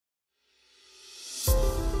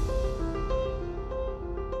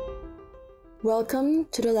Welcome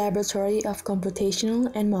to the Laboratory of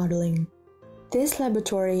Computational and Modeling. This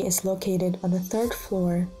laboratory is located on the third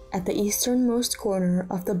floor at the easternmost corner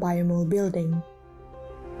of the Biomol building.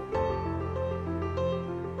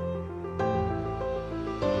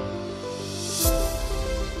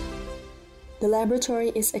 The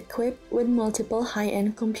laboratory is equipped with multiple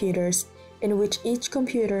high-end computers in which each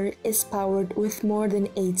computer is powered with more than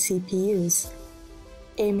 8 CPUs.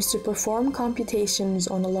 Aims to perform computations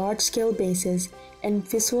on a large-scale basis and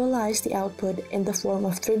visualize the output in the form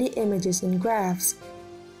of 3D images and graphs.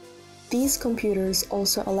 These computers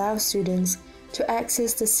also allow students to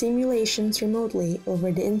access the simulations remotely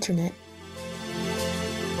over the internet.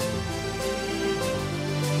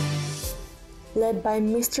 Led by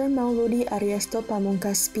Mr. Mauludi Ariesto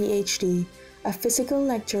Pamungkas, PhD, a physical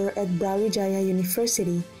lecturer at Brawijaya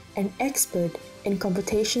University and expert in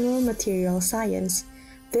computational material science,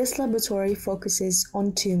 this laboratory focuses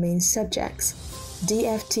on two main subjects,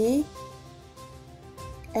 DFT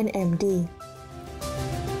and MD.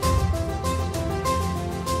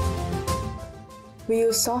 We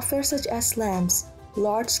use software such as LAMS,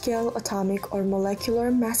 Large-Scale Atomic or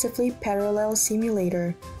Molecular Massively Parallel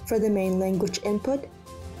Simulator, for the main language input,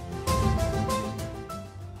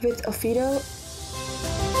 with Ophido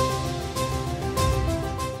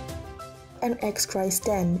and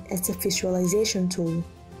XChrist10 as the visualization tool.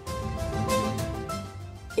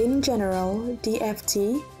 In general,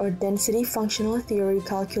 DFT, or Density Functional Theory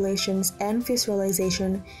Calculations and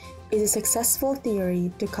Visualization, is a successful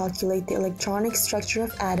theory to calculate the electronic structure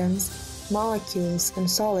of atoms, molecules, and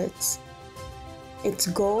solids. Its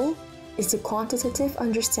goal is the quantitative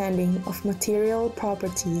understanding of material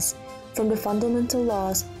properties from the fundamental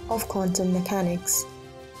laws of quantum mechanics.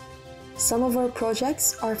 Some of our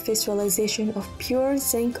projects are visualization of pure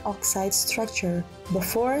zinc oxide structure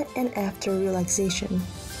before and after relaxation.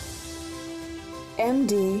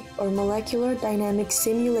 MD, or Molecular Dynamic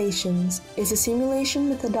Simulations, is a simulation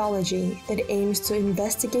methodology that aims to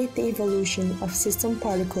investigate the evolution of system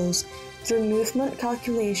particles through movement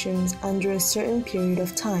calculations under a certain period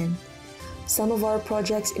of time. Some of our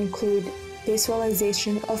projects include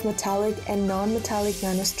visualization of metallic and non-metallic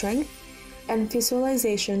nanostrength and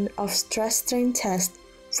visualization of stress-strain tests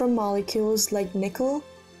from molecules like nickel,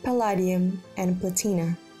 palladium, and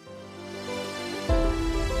platina.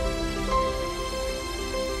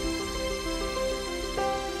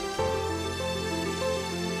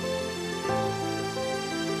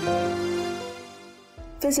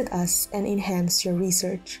 Visit us and enhance your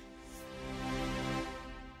research.